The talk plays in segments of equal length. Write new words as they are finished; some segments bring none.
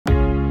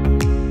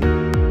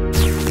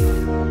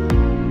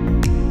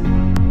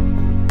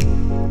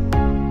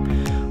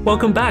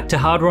Welcome back to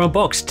Hardware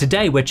Unboxed.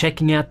 Today we're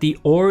checking out the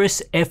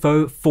Aorus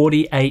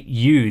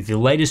FO48U, the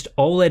latest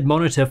OLED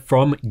monitor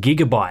from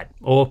Gigabyte,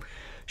 or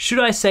should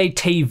I say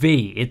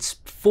TV. It's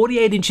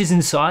 48 inches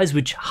in size,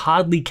 which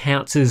hardly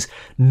counts as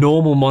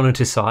normal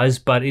monitor size,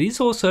 but it is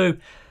also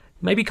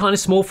maybe kind of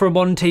small for a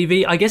modern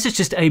TV. I guess it's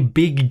just a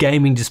big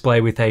gaming display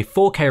with a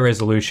 4K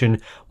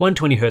resolution,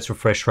 120Hz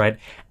refresh rate,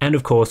 and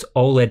of course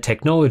OLED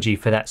technology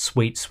for that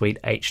sweet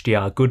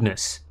HDR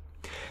goodness.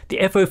 The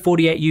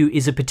FO48U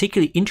is a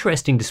particularly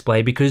interesting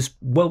display because,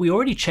 well, we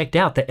already checked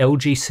out the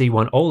LG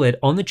C1 OLED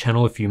on the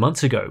channel a few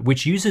months ago,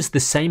 which uses the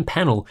same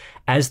panel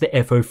as the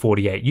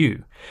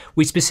FO48U.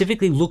 We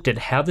specifically looked at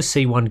how the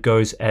C1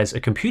 goes as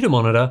a computer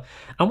monitor,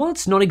 and while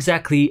it's not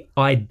exactly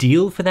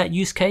ideal for that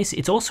use case,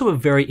 it's also a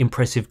very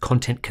impressive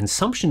content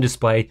consumption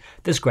display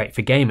that's great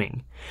for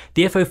gaming.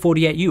 The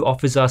FO48U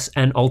offers us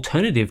an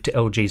alternative to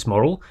LG's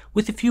model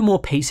with a few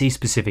more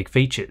PC-specific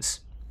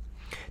features.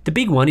 The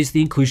big one is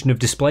the inclusion of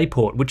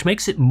DisplayPort, which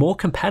makes it more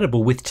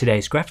compatible with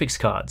today's graphics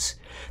cards.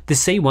 The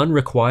C1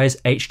 requires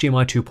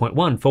HDMI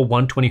 2.1 for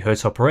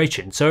 120Hz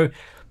operation, so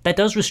that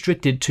does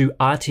restrict it to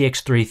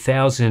RTX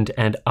 3000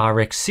 and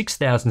RX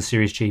 6000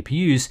 series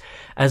GPUs,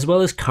 as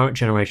well as current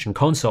generation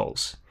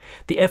consoles.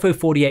 The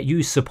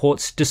FO48U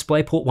supports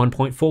DisplayPort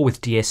 1.4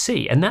 with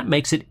DSC, and that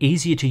makes it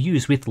easier to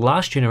use with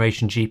last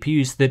generation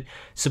GPUs that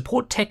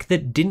support tech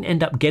that didn't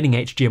end up getting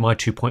HDMI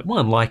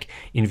 2.1, like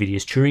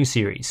Nvidia's Turing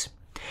series.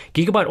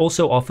 Gigabyte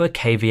also offer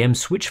KVM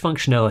switch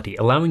functionality,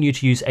 allowing you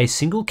to use a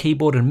single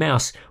keyboard and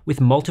mouse with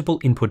multiple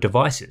input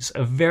devices,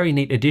 a very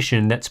neat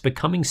addition that's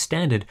becoming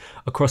standard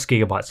across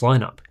Gigabyte's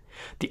lineup.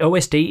 The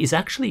OSD is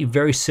actually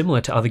very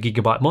similar to other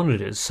Gigabyte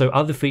monitors, so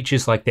other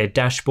features like their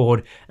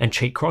dashboard and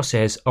cheek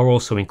crosshairs are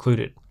also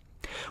included.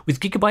 With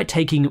Gigabyte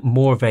taking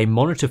more of a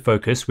monitor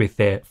focus with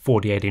their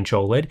 48-inch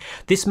OLED,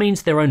 this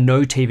means there are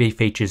no TV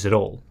features at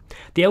all.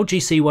 The LG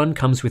C1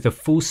 comes with a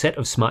full set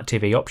of smart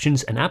TV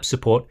options and app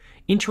support,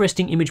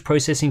 interesting image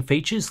processing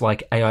features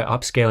like AI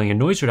upscaling and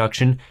noise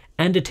reduction,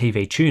 and a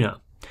TV tuner.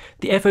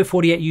 The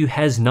FO48U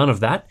has none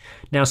of that.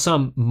 Now,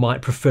 some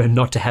might prefer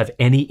not to have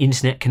any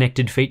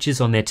internet-connected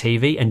features on their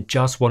TV and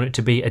just want it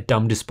to be a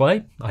dumb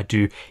display. I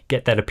do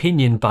get that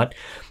opinion, but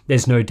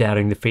there's no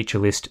doubting the feature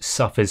list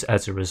suffers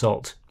as a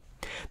result.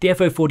 The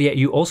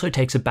FO48U also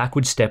takes a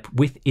backward step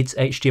with its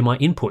HDMI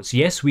inputs.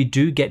 Yes, we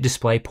do get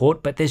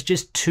DisplayPort, but there's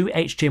just 2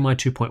 HDMI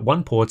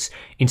 2.1 ports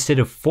instead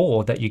of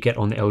 4 that you get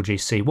on the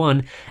LG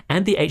C1,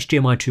 and the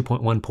HDMI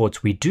 2.1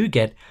 ports we do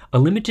get are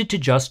limited to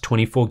just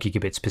 24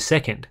 gigabits per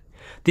second.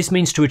 This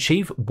means to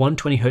achieve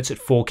 120Hz at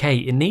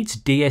 4K, it needs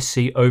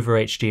DSC over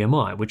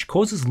HDMI, which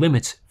causes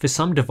limits for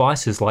some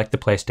devices like the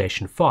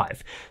PlayStation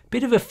 5.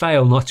 Bit of a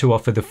fail not to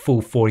offer the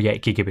full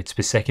 48 gigabits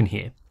per second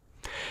here.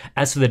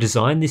 As for the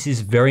design, this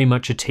is very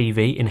much a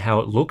TV in how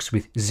it looks,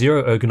 with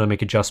zero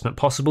ergonomic adjustment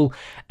possible,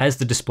 as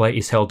the display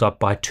is held up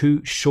by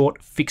 2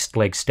 short fixed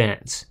leg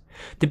stands.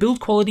 The build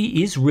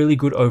quality is really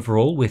good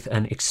overall, with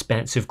an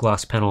expansive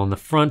glass panel on the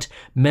front,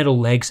 metal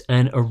legs,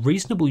 and a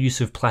reasonable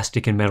use of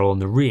plastic and metal on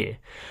the rear.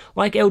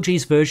 Like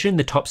LG's version,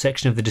 the top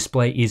section of the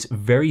display is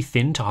very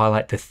thin to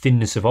highlight the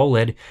thinness of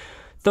OLED,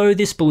 though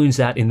this balloons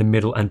out in the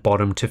middle and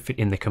bottom to fit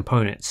in the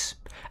components.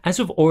 As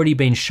we've already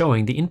been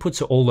showing, the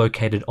inputs are all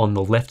located on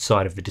the left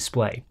side of the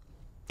display.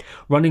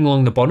 Running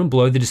along the bottom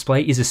below the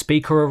display is a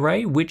speaker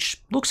array,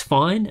 which looks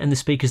fine, and the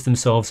speakers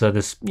themselves are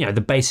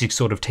the basic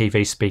sort of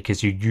TV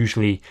speakers you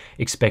usually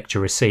expect to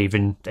receive,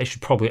 and they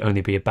should probably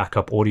only be a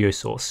backup audio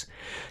source.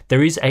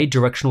 There is a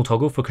directional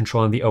toggle for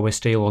controlling the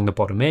OSD along the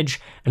bottom edge,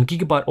 and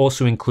Gigabyte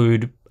also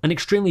include an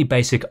extremely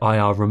basic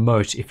IR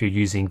remote if you're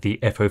using the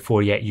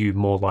FO48U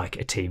more like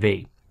a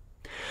TV.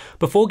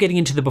 Before getting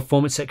into the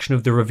performance section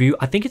of the review,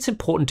 I think it's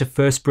important to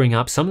first bring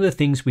up some of the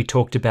things we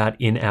talked about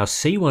in our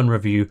C1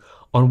 review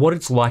on what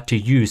it's like to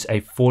use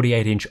a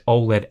 48-inch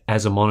OLED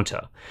as a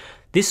monitor.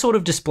 This sort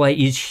of display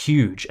is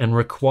huge and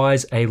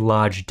requires a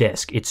large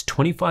desk. It's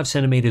 25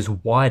 centimeters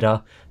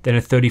wider than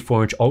a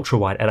 34-inch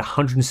ultrawide at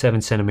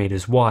 107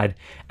 centimeters wide,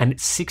 and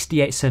it's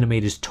 68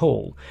 centimeters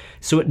tall.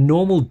 So at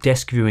normal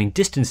desk viewing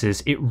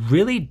distances, it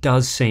really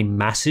does seem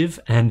massive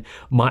and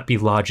might be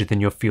larger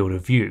than your field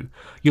of view.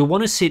 You'll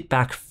want to sit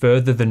back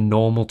further than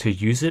normal to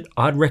use it.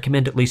 I'd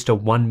recommend at least a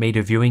 1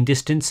 meter viewing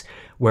distance,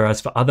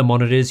 whereas for other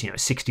monitors,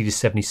 60 to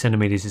 70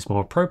 centimeters is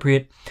more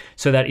appropriate.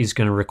 So that is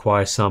going to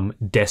require some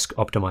desk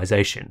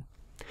optimization.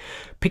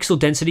 Pixel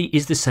density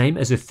is the same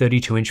as a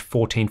 32-inch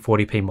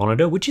 1440p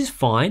monitor, which is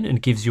fine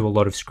and gives you a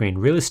lot of screen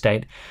real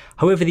estate.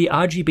 However, the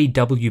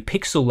RGBW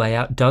pixel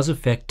layout does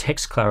affect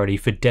text clarity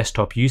for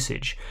desktop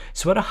usage.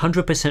 So at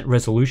 100%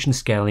 resolution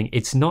scaling,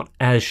 it's not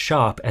as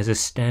sharp as a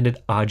standard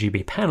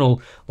RGB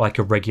panel like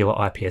a regular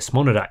IPS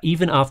monitor,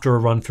 even after a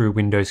run through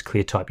Windows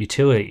ClearType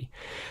utility.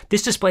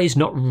 This display is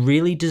not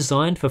really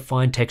designed for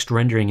fine text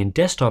rendering in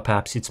desktop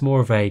apps, it's more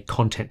of a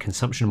content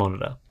consumption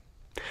monitor.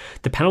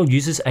 The panel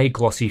uses a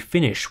glossy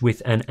finish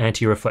with an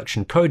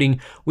anti-reflection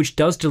coating, which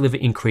does deliver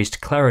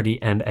increased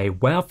clarity and a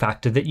wow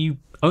factor that you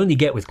only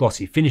get with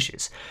glossy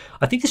finishes.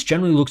 I think this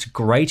generally looks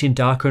great in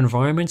darker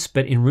environments,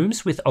 but in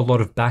rooms with a lot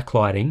of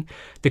backlighting,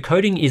 the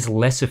coating is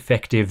less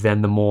effective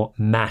than the more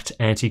matte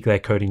anti-glare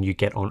coating you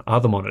get on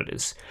other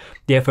monitors.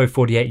 The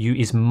FO48U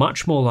is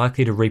much more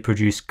likely to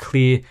reproduce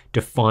clear,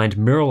 defined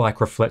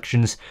mirror-like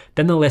reflections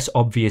than the less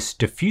obvious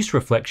diffuse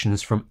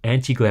reflections from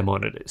anti-glare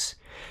monitors.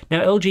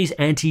 Now, LG's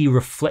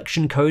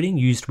anti-reflection coating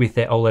used with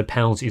their OLED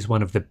panels is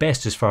one of the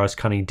best as far as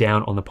cutting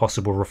down on the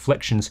possible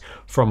reflections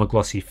from a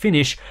glossy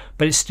finish,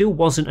 but it still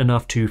wasn't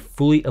enough to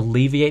fully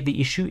alleviate the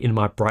issue in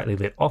my brightly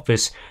lit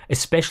office,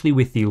 especially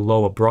with the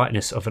lower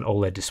brightness of an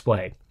OLED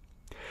display.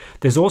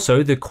 There's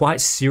also the quite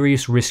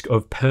serious risk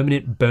of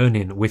permanent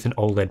burn-in with an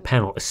OLED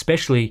panel,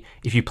 especially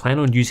if you plan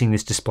on using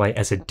this display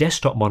as a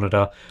desktop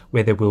monitor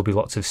where there will be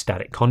lots of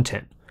static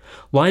content.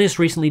 Linus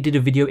recently did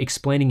a video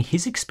explaining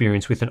his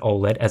experience with an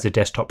OLED as a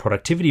desktop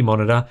productivity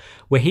monitor,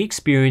 where he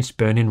experienced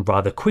burn-in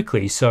rather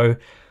quickly, so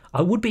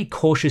I would be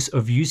cautious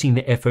of using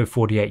the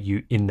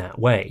FO48U in that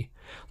way.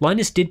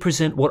 Linus did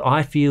present what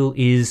I feel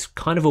is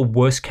kind of a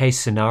worst case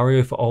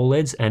scenario for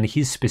OLEDs, and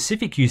his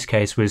specific use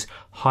case was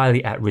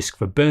highly at risk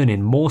for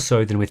burn-in, more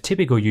so than with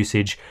typical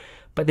usage,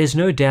 but there's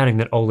no doubting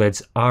that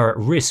OLEDs are at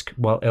risk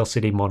while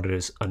LCD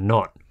monitors are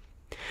not.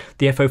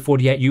 The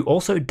FO48U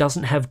also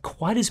doesn't have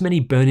quite as many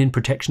burn-in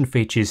protection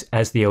features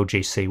as the LG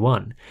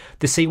C1.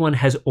 The C1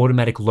 has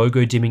automatic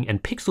logo dimming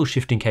and pixel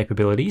shifting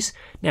capabilities.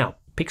 Now,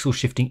 pixel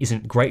shifting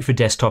isn't great for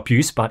desktop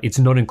use, but it's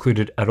not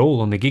included at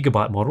all on the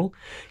Gigabyte model.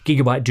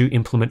 Gigabyte do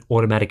implement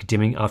automatic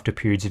dimming after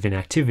periods of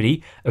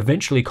inactivity,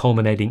 eventually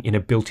culminating in a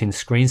built-in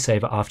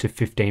screensaver after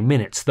 15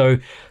 minutes, though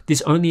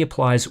this only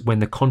applies when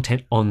the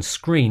content on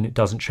screen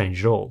doesn't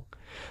change at all.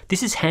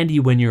 This is handy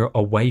when you're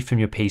away from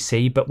your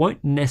PC, but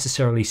won't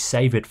necessarily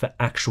save it for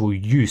actual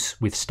use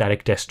with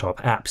static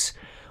desktop apps.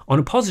 On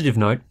a positive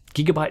note,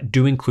 Gigabyte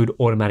do include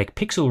automatic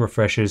pixel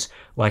refreshers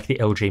like the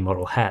LG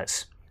model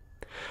has.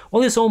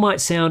 While this all might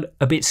sound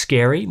a bit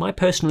scary, my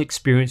personal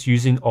experience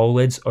using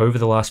OLEDs over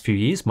the last few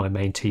years, my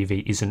main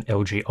TV is an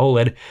LG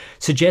OLED,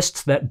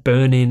 suggests that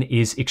burn-in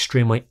is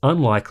extremely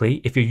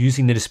unlikely if you're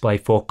using the display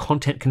for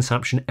content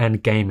consumption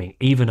and gaming,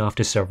 even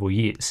after several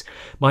years.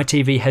 My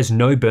TV has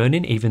no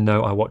burn-in, even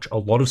though I watch a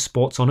lot of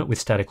sports on it with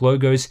static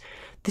logos.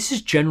 This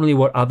is generally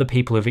what other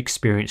people have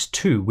experienced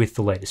too with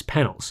the latest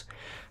panels.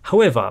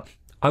 However,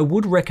 I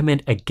would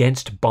recommend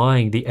against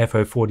buying the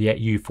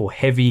FO48U for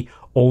heavy,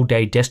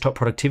 all-day desktop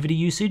productivity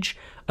usage.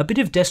 A bit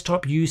of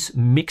desktop use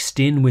mixed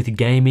in with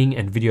gaming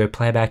and video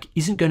playback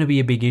isn't going to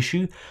be a big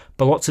issue,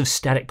 but lots of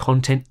static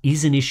content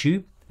is an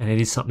issue, and it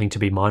is something to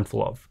be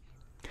mindful of.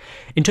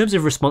 In terms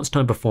of response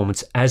time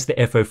performance, as the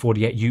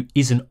FO48U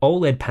is an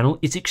OLED panel,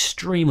 it's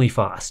extremely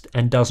fast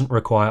and doesn't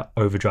require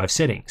overdrive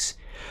settings.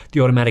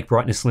 The automatic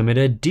brightness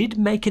limiter did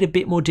make it a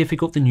bit more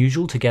difficult than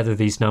usual to gather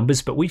these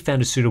numbers, but we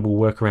found a suitable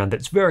workaround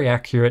that's very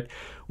accurate,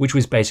 which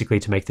was basically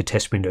to make the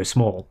test window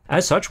small.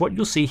 As such, what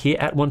you'll see here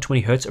at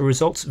 120Hz are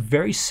results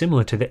very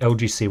similar to the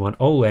LG C1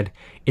 OLED,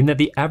 in that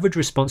the average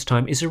response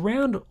time is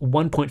around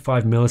 1.5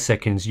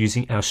 milliseconds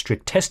using our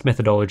strict test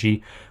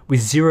methodology,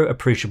 with zero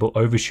appreciable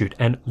overshoot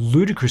and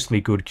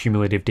ludicrously good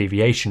cumulative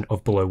deviation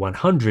of below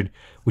 100,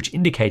 which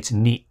indicates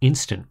near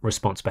instant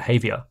response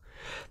behavior.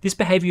 This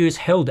behavior is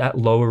held at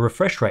lower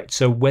refresh rates,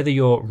 so whether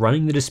you're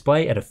running the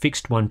display at a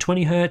fixed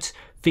 120Hz,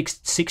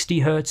 fixed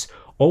 60Hz,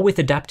 or with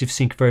adaptive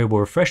sync variable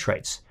refresh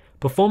rates,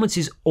 performance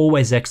is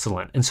always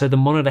excellent, and so the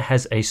monitor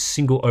has a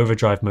single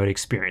overdrive mode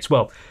experience.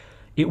 Well,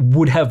 it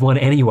would have one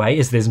anyway,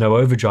 as there's no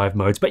overdrive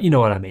modes, but you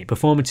know what I mean.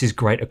 Performance is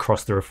great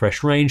across the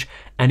refresh range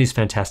and is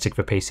fantastic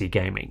for PC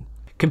gaming.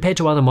 Compared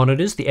to other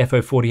monitors, the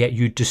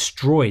FO48U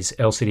destroys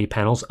LCD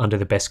panels under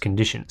the best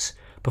conditions.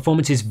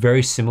 Performance is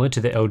very similar to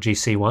the LG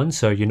C1,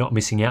 so you're not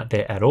missing out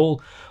there at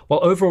all,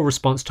 while overall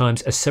response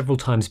times are several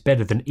times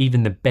better than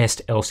even the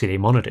best LCD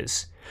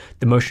monitors.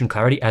 The motion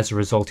clarity as a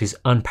result is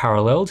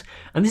unparalleled,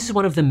 and this is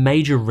one of the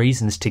major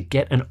reasons to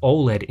get an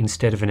OLED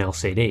instead of an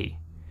LCD.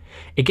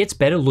 It gets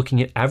better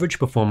looking at average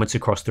performance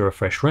across the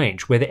refresh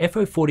range, where the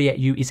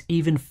FO48U is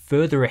even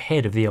further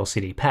ahead of the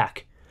LCD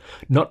pack.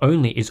 Not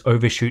only is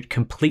overshoot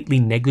completely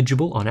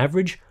negligible on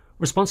average,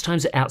 response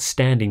times are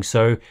outstanding,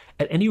 so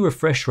at any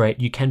refresh rate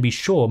you can be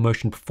sure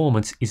motion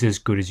performance is as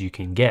good as you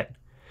can get.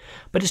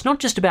 But it's not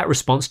just about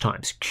response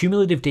times.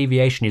 Cumulative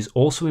deviation is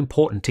also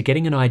important to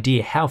getting an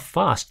idea how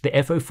fast the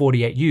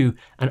FO48U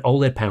and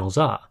OLED panels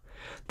are.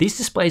 These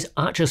displays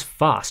aren't just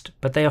fast,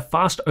 but they are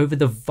fast over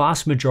the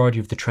vast majority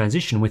of the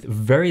transition with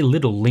very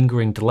little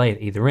lingering delay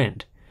at either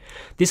end.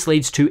 This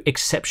leads to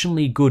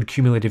exceptionally good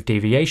cumulative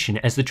deviation,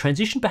 as the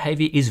transition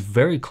behavior is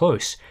very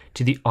close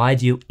to the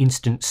ideal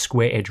instant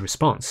square edge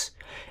response.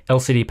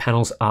 LCD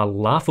panels are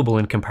laughable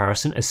in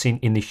comparison, as seen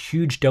in the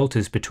huge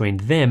deltas between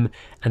them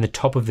and the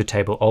top of the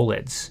table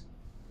OLEDs.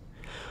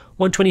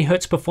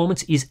 120Hz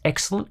performance is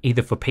excellent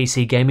either for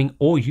PC gaming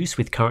or use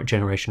with current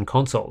generation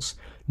consoles.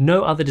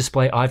 No other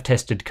display I've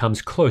tested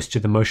comes close to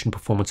the motion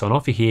performance on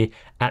offer here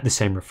at the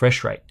same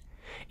refresh rate.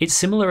 It's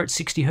similar at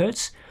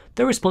 60Hz,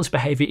 though response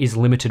behavior is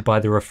limited by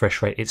the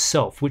refresh rate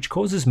itself, which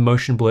causes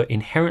motion blur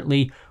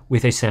inherently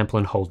with a sample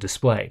and hold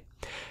display.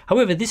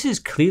 However, this is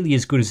clearly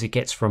as good as it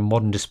gets from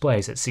modern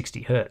displays at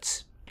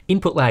 60Hz.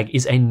 Input lag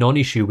is a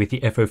non-issue with the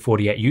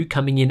FO48U,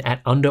 coming in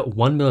at under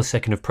 1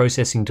 millisecond of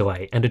processing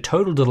delay and a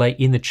total delay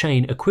in the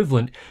chain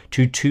equivalent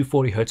to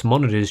 240Hz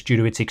monitors due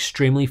to its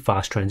extremely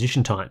fast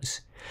transition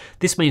times.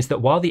 This means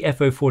that while the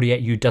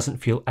FO48U doesn't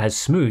feel as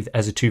smooth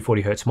as a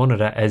 240Hz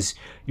monitor, as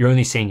you're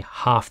only seeing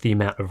half the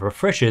amount of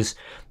refreshes,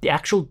 the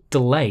actual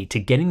delay to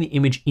getting the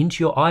image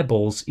into your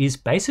eyeballs is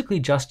basically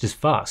just as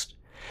fast.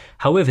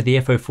 However, the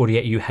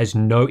FO48U has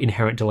no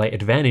inherent delay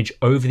advantage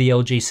over the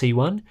LG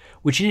C1,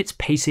 which in its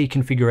PC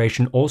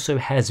configuration also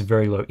has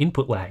very low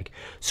input lag,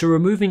 so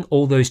removing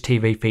all those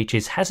TV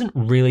features hasn't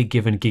really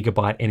given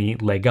Gigabyte any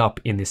leg up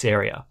in this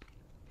area.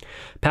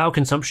 Power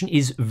consumption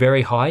is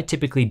very high,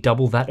 typically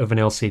double that of an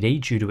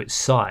LCD due to its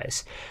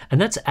size, and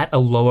that's at a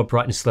lower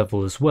brightness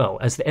level as well,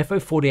 as the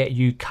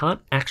FO48U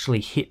can't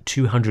actually hit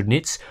 200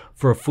 nits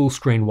for a full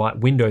screen white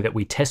window that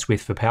we test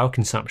with for power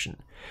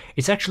consumption.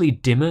 It's actually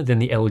dimmer than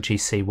the LG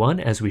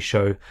C1, as we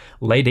show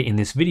later in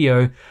this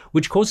video,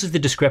 which causes the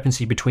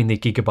discrepancy between the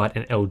Gigabyte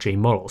and LG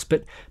models,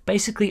 but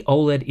basically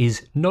OLED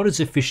is not as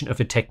efficient of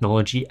a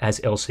technology as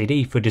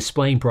LCD for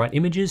displaying bright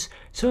images,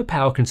 so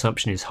power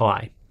consumption is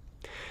high.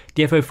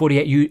 The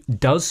FO48U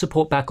does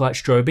support backlight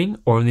strobing,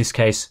 or in this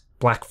case,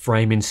 black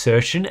frame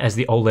insertion, as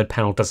the OLED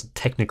panel doesn't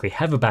technically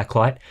have a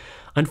backlight.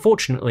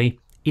 Unfortunately,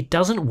 it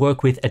doesn't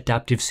work with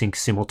adaptive sync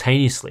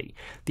simultaneously.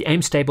 The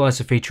aim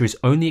stabilizer feature is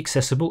only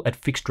accessible at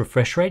fixed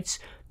refresh rates,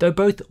 though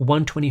both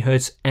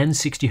 120Hz and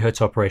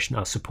 60Hz operation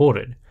are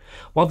supported.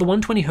 While the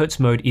 120Hz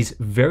mode is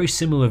very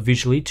similar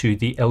visually to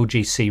the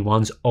LG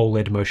C1's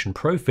OLED Motion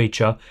Pro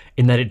feature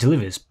in that it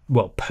delivers,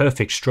 well,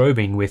 perfect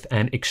strobing with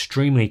an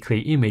extremely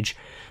clear image,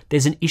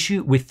 there's an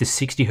issue with the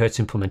 60Hz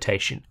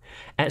implementation.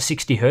 At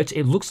 60Hz,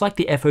 it looks like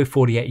the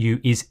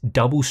FO48U is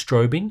double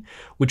strobing,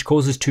 which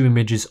causes two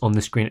images on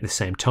the screen at the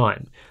same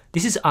time.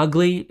 This is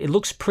ugly, it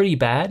looks pretty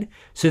bad,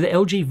 so the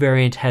LG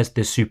variant has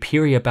the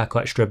superior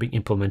backlight strobing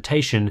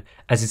implementation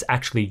as it's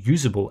actually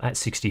usable at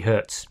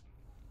 60Hz.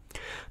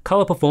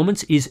 Color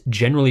performance is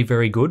generally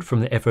very good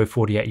from the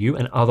FO48U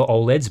and other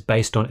OLEDs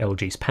based on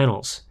LG's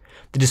panels.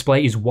 The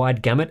display is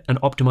wide gamut and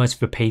optimized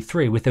for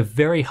P3 with a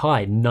very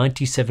high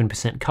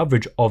 97%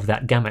 coverage of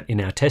that gamut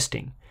in our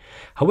testing.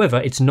 However,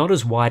 it's not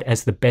as wide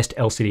as the best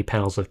LCD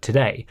panels of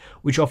today,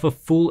 which offer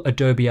full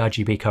Adobe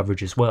RGB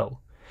coverage as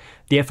well.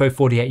 The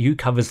FO48U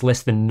covers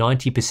less than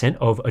 90%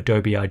 of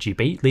Adobe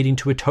RGB, leading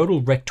to a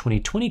total Rec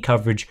 2020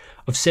 coverage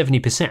of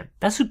 70%.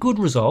 That's a good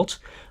result,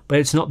 but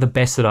it's not the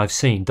best that I've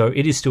seen, though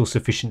it is still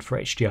sufficient for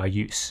HDR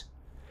use.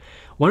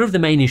 One of the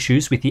main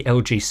issues with the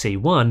LG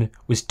C1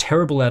 was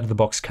terrible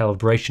out-of-the-box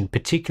calibration,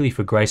 particularly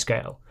for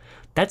grayscale.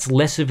 That's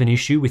less of an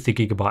issue with the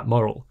Gigabyte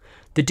model.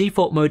 The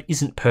default mode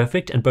isn't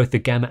perfect, and both the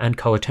gamma and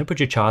color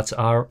temperature charts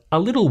are a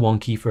little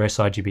wonky for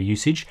sRGB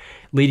usage,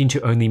 leading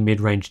to only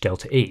mid-range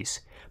delta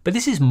E's. But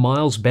this is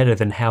miles better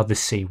than how the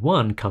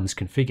C1 comes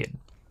configured.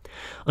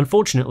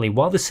 Unfortunately,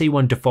 while the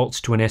C1 defaults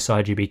to an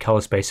sRGB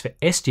color space for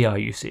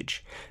SDR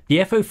usage, the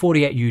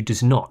FO48U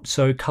does not,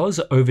 so colors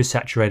are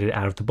oversaturated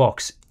out of the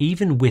box,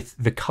 even with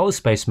the color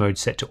space mode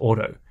set to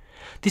auto.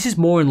 This is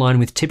more in line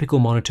with typical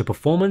monitor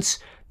performance,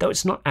 though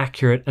it's not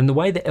accurate, and the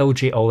way the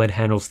LG OLED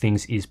handles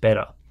things is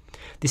better.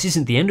 This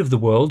isn't the end of the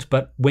world,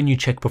 but when you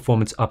check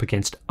performance up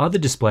against other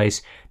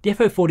displays, the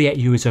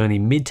FO48U is only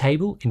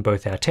mid-table in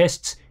both our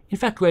tests. In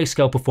fact,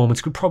 grayscale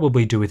performance could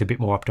probably do with a bit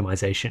more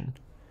optimization.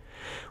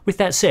 With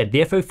that said,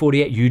 the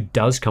FO48U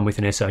does come with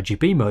an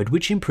sRGB mode,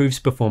 which improves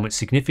performance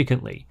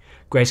significantly.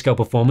 Grayscale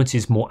performance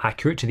is more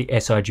accurate to the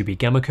sRGB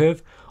gamma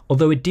curve,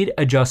 although it did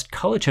adjust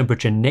color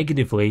temperature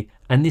negatively,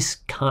 and this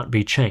can't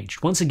be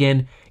changed. Once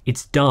again,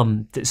 it's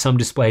dumb that some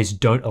displays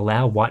don't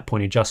allow white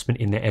point adjustment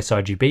in their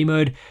sRGB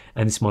mode,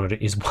 and this monitor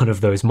is one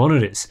of those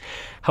monitors.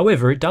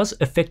 However, it does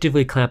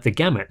effectively clamp the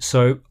gamut,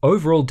 so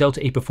overall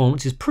Delta E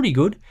performance is pretty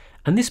good,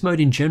 and this mode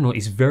in general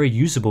is very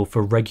usable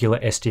for regular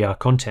SDR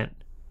content.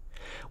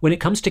 When it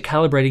comes to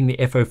calibrating the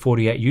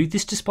FO48U,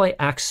 this display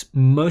acts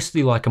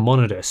mostly like a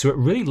monitor, so it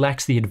really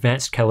lacks the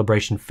advanced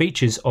calibration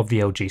features of the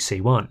LG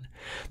C1.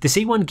 The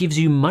C1 gives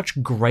you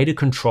much greater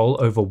control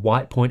over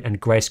white point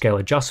and grayscale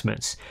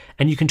adjustments,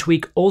 and you can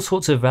tweak all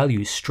sorts of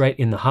values straight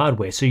in the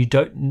hardware, so you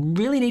don't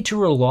really need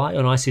to rely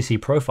on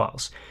ICC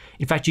profiles.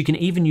 In fact, you can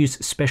even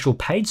use special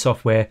paid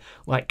software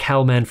like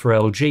CalMan for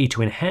LG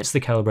to enhance the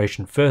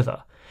calibration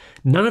further.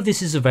 None of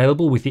this is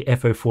available with the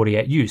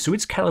FO48U, so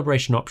its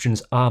calibration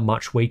options are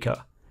much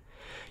weaker.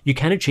 You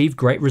can achieve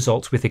great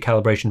results with the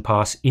calibration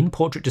pass in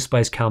Portrait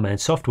Display's CalMan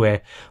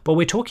software, but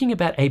we're talking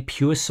about a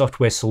pure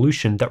software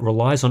solution that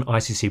relies on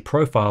ICC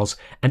profiles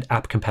and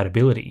app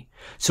compatibility.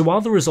 So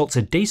while the results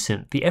are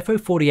decent, the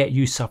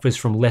FO48U suffers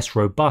from less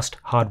robust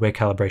hardware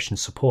calibration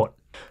support.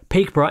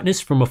 Peak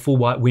brightness from a full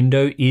white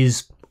window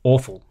is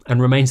awful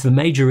and remains the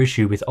major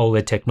issue with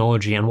OLED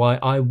technology, and why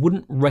I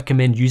wouldn't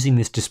recommend using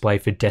this display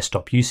for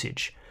desktop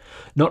usage.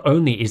 Not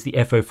only is the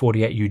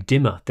FO48U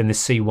dimmer than the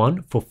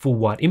C1 for full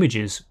white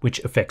images, which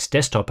affects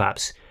desktop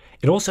apps,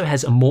 It also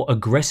has a more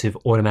aggressive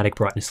automatic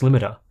brightness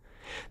limiter.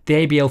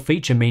 The ABL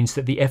feature means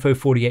that the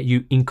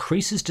FO48U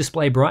increases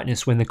display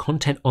brightness when the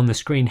content on the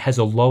screen has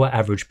a lower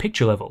average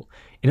picture level.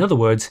 In other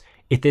words,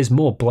 if there's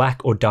more black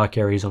or dark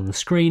areas on the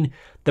screen,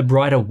 the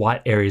brighter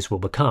white areas will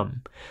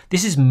become.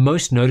 This is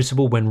most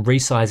noticeable when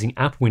resizing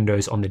app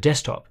windows on the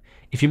desktop.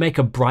 If you make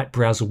a bright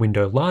browser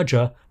window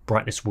larger,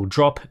 brightness will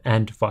drop,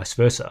 and vice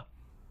versa.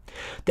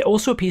 There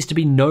also appears to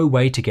be no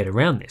way to get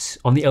around this.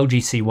 On the LG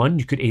C1,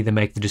 you could either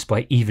make the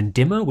display even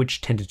dimmer,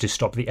 which tended to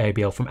stop the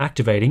ABL from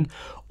activating,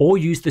 or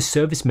use the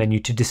service menu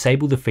to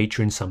disable the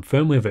feature in some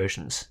firmware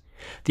versions.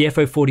 The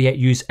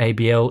FO48U's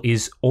ABL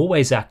is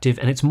always active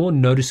and it's more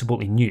noticeable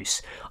in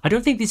use. I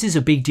don't think this is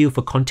a big deal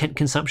for content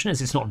consumption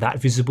as it's not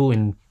that visible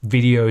in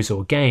videos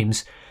or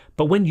games,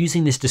 but when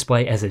using this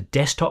display as a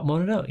desktop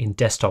monitor in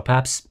desktop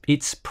apps,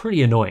 it's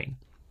pretty annoying.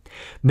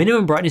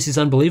 Minimum brightness is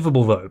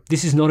unbelievable though.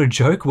 This is not a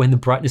joke. When the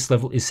brightness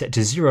level is set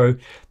to 0,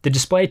 the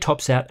display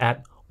tops out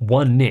at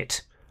 1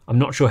 nit. I'm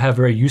not sure how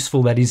very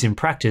useful that is in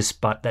practice,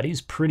 but that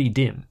is pretty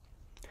dim.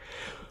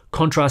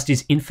 Contrast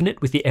is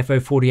infinite with the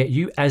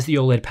FO48U as the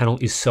OLED panel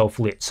is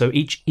self-lit, so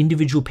each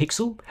individual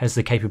pixel has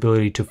the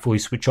capability to fully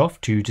switch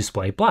off to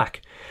display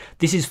black.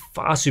 This is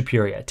far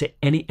superior to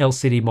any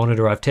LCD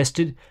monitor I've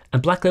tested,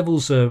 and black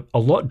levels are a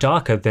lot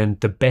darker than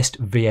the best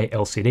VA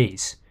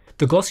LCDs.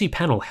 The glossy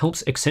panel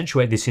helps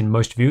accentuate this in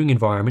most viewing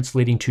environments,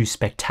 leading to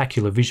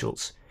spectacular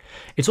visuals.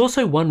 It's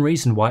also one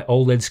reason why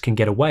OLEDs can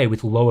get away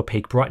with lower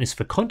peak brightness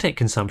for content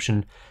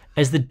consumption,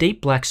 as the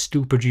deep blacks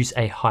still produce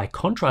a high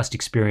contrast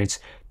experience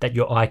that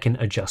your eye can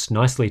adjust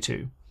nicely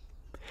to.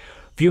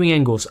 Viewing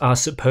angles are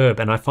superb,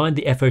 and I find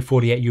the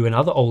FO48U and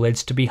other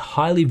OLEDs to be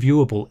highly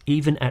viewable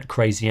even at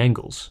crazy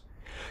angles.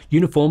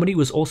 Uniformity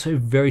was also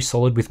very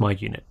solid with my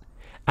unit.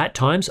 At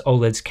times,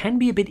 OLEDs can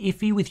be a bit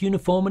iffy with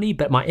uniformity,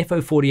 but my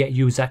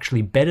FO48U is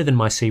actually better than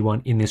my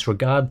C1 in this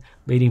regard,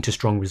 leading to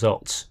strong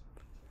results.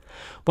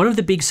 One of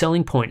the big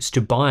selling points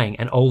to buying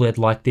an OLED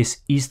like this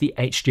is the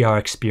HDR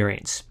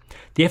experience.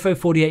 The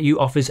FO48U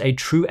offers a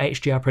true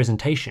HDR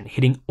presentation,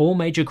 hitting all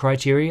major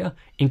criteria,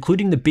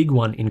 including the big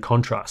one in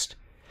contrast.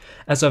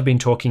 As I've been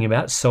talking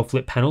about,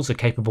 self-lit panels are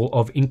capable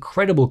of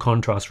incredible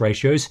contrast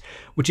ratios,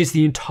 which is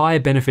the entire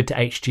benefit to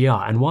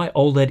HDR and why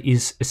OLED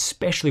is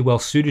especially well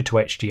suited to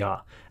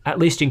HDR, at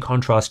least in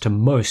contrast to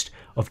most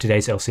of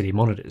today's LCD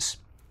monitors.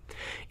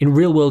 In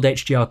real-world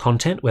HDR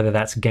content, whether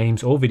that's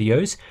games or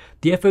videos,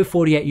 the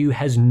FO48U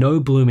has no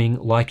blooming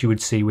like you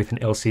would see with an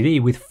LCD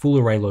with full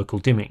array local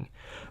dimming.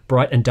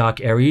 Bright and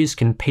dark areas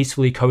can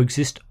peacefully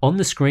coexist on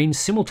the screen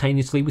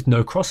simultaneously with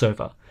no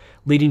crossover,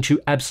 leading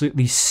to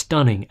absolutely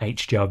stunning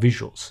HDR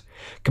visuals.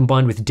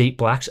 Combined with deep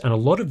blacks and a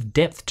lot of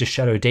depth to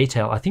shadow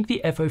detail, I think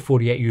the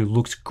FO48U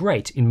looks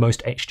great in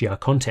most HDR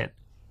content.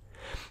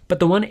 But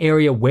the one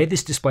area where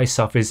this display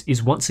suffers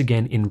is once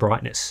again in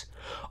brightness.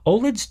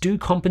 OLEDs do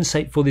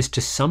compensate for this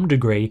to some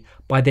degree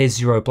by their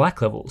 0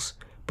 black levels,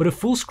 but a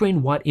full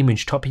screen white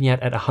image topping out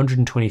at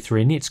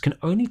 123 nits can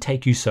only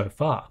take you so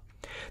far.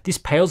 This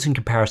pales in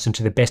comparison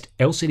to the best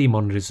LCD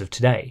monitors of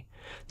today.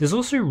 There's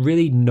also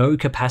really no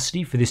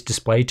capacity for this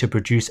display to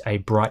produce a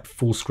bright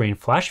full screen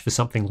flash for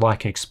something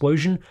like an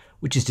explosion,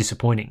 which is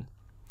disappointing.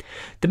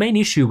 The main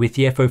issue with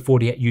the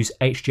FO48U's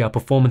HDR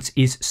performance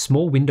is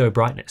small window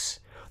brightness.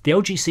 The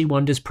LG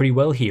C1 does pretty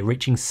well here,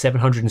 reaching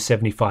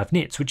 775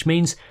 nits, which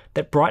means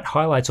that bright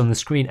highlights on the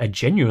screen are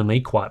genuinely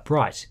quite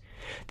bright.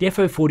 The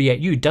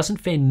FO48U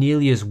doesn't fare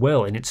nearly as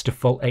well in its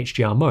default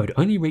HDR mode,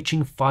 only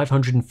reaching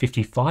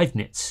 555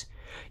 nits.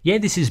 Yeah,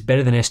 this is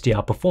better than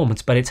SDR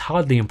performance, but it's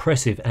hardly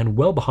impressive and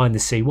well behind the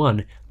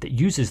C1 that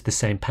uses the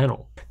same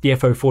panel. The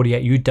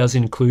FO48U does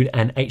include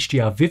an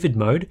HDR Vivid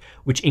mode,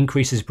 which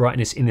increases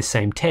brightness in the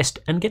same test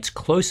and gets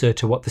closer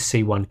to what the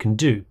C1 can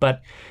do,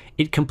 but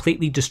it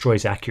completely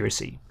destroys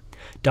accuracy.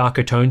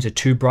 Darker tones are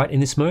too bright in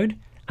this mode,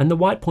 and the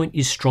white point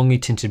is strongly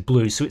tinted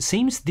blue, so it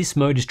seems this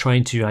mode is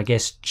trying to, I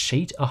guess,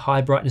 cheat a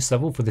high brightness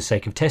level for the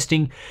sake of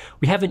testing.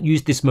 We haven't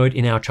used this mode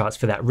in our charts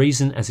for that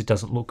reason, as it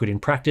doesn't look good in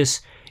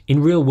practice.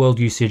 In real world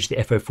usage, the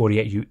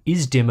FO48U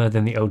is dimmer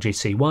than the LG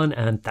C1,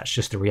 and that's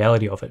just the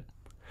reality of it.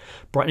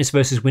 Brightness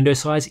versus window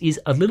size is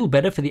a little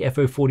better for the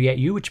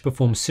FO48U, which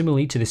performs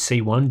similarly to the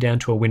C1 down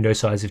to a window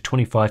size of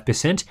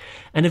 25%,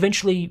 and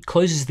eventually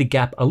closes the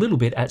gap a little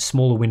bit at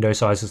smaller window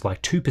sizes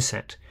like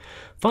 2%.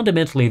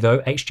 Fundamentally though,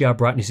 HDR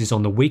brightness is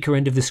on the weaker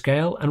end of the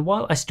scale, and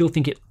while I still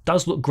think it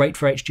does look great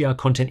for HDR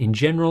content in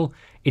general,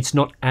 it's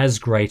not as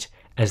great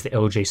as the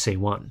LG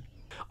C1.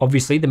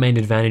 Obviously, the main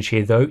advantage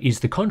here though is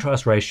the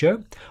contrast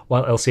ratio.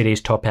 While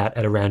LCDs top out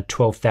at around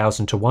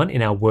 12,000 to 1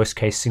 in our worst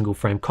case single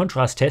frame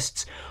contrast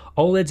tests,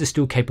 OLEDs are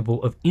still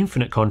capable of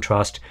infinite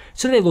contrast,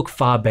 so they look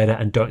far better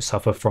and don't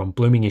suffer from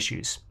blooming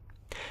issues.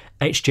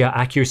 HDR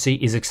accuracy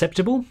is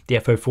acceptable. The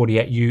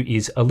FO48U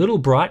is a little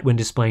bright when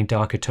displaying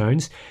darker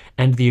tones,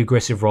 and the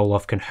aggressive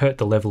roll-off can hurt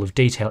the level of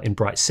detail in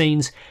bright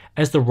scenes,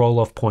 as the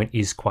roll-off point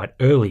is quite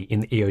early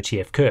in the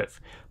EOTF curve.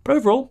 But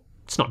overall,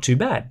 it's not too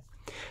bad.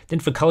 Then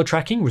for color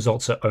tracking,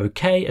 results are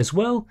okay as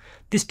well.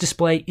 This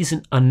display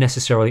isn't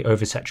unnecessarily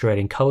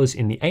oversaturating colors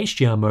in the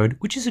HDR mode,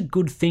 which is a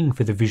good thing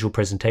for the visual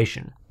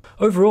presentation.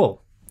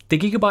 Overall, the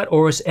Gigabyte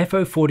Aorus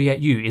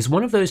FO48U is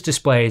one of those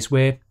displays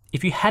where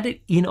if you had it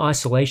in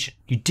isolation,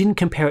 you didn't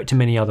compare it to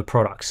many other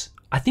products,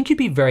 I think you'd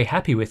be very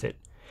happy with it.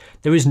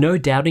 There is no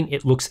doubting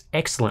it looks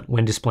excellent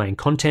when displaying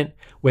content,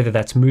 whether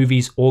that's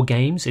movies or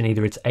games in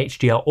either its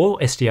HDR or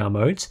SDR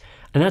modes,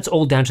 and that's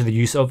all down to the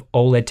use of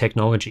OLED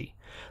technology.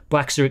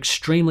 Blacks are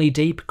extremely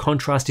deep,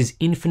 contrast is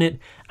infinite,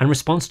 and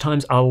response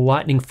times are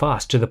lightning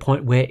fast to the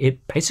point where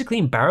it basically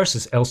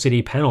embarrasses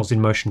LCD panels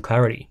in motion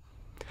clarity.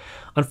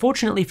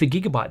 Unfortunately for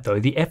Gigabyte though,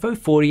 the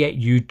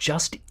FO48U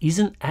just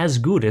isn't as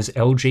good as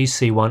LG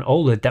C1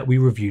 OLED that we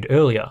reviewed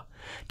earlier.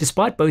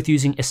 Despite both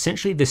using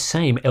essentially the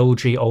same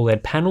LG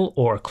OLED panel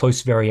or a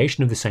close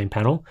variation of the same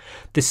panel,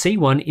 the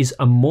C1 is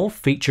a more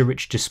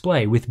feature-rich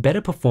display with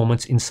better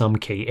performance in some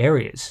key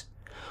areas.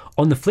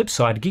 On the flip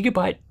side,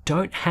 Gigabyte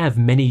don't have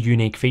many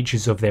unique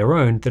features of their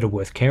own that are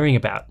worth caring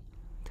about.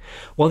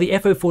 While the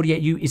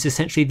FO48U is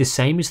essentially the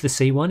same as the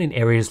C1 in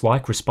areas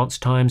like response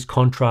times,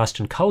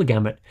 contrast, and color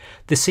gamut,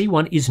 the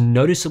C1 is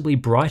noticeably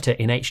brighter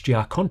in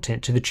HDR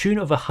content to the tune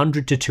of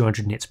 100 to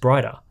 200 nits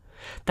brighter.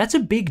 That's a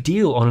big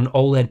deal on an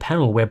OLED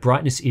panel where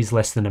brightness is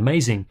less than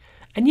amazing.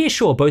 And yeah,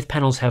 sure, both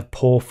panels have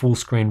poor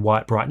full-screen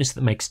white brightness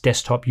that makes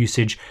desktop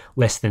usage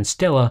less than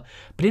stellar,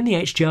 but in the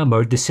HDR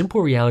mode, the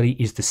simple reality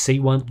is the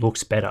C1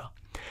 looks better.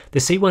 The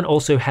C1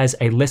 also has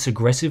a less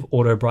aggressive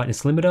auto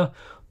brightness limiter,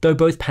 though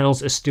both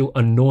panels are still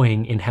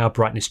annoying in how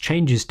brightness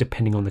changes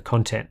depending on the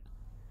content.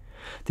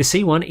 The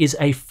C1 is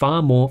a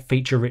far more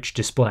feature-rich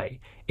display.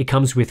 It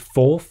comes with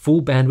 4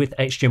 full bandwidth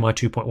HDMI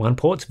 2.1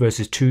 ports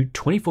versus 2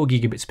 24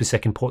 gigabits per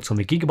second ports on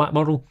the Gigabyte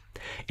model.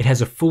 It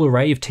has a full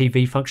array of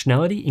TV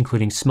functionality,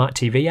 including smart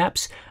TV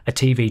apps, a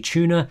TV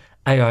tuner,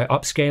 AI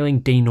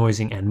upscaling,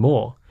 denoising, and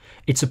more.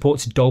 It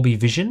supports Dolby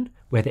Vision,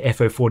 where the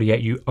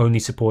FO48U only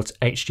supports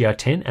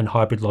HDR10 and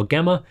hybrid log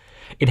gamma.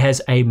 It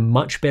has a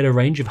much better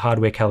range of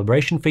hardware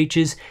calibration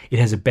features, it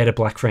has a better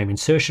black frame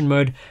insertion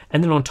mode,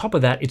 and then on top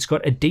of that, it's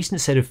got a decent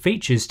set of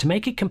features to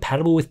make it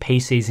compatible with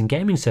PCs and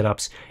gaming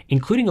setups,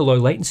 including a low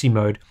latency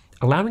mode,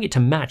 allowing it to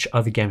match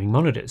other gaming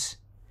monitors.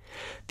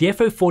 The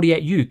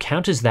FO48U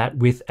counters that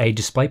with a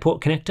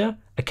DisplayPort connector,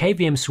 a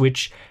KVM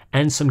switch,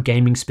 and some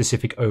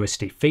gaming-specific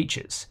OSD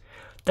features.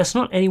 That's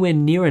not anywhere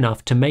near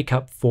enough to make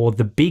up for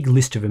the big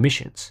list of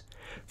omissions.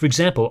 For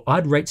example,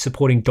 I'd rate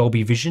supporting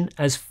Dolby Vision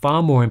as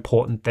far more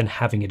important than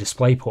having a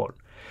DisplayPort.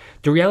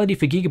 The reality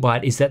for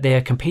Gigabyte is that they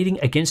are competing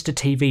against a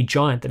TV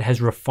giant that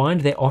has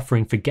refined their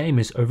offering for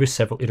gamers over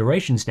several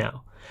iterations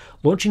now.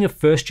 Launching a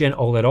first-gen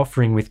OLED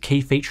offering with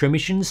key feature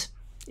omissions,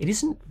 it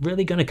isn't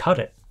really going to cut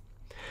it.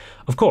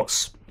 Of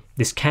course,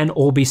 this can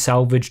all be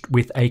salvaged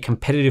with a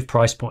competitive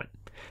price point.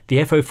 The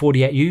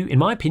FO48U, in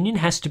my opinion,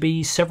 has to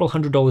be several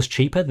 $100s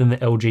cheaper than the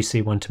LG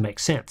C1 to make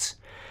sense.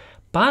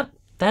 But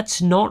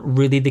that's not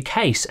really the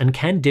case and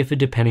can differ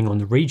depending on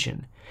the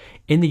region.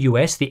 In the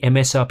US, the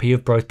MSRP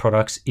of both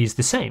products is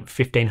the same,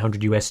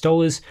 $1,500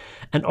 US,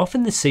 and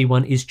often the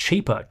C1 is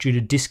cheaper due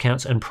to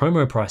discounts and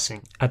promo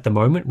pricing. At the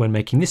moment, when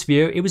making this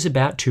video, it was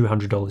about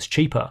 $200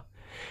 cheaper.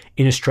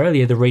 In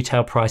Australia, the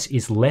retail price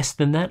is less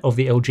than that of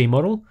the LG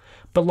model,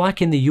 but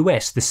like in the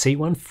US, the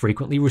C1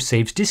 frequently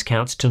receives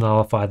discounts to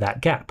nullify that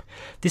gap.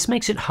 This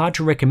makes it hard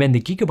to recommend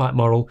the Gigabyte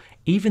model,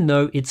 even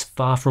though it's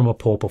far from a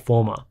poor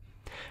performer.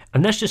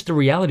 And that's just the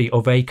reality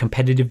of a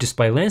competitive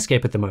display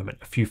landscape at the moment.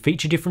 A few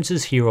feature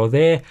differences here or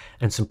there,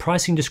 and some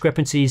pricing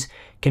discrepancies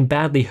can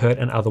badly hurt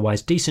an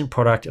otherwise decent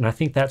product, and I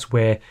think that's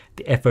where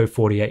the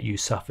FO48U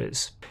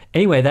suffers.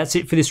 Anyway, that's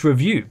it for this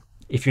review.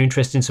 If you're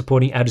interested in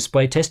supporting our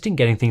display testing,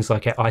 getting things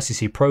like our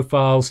ICC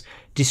profiles,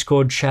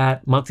 Discord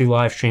chat, monthly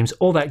live streams,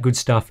 all that good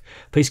stuff,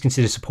 please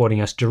consider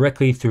supporting us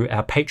directly through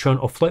our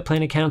Patreon or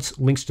Floatplane accounts.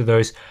 Links to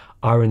those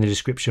are in the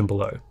description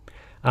below.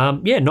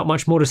 Yeah, not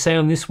much more to say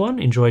on this one.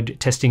 Enjoyed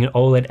testing an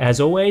OLED as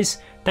always.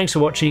 Thanks for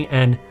watching,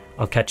 and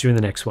I'll catch you in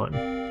the next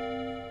one.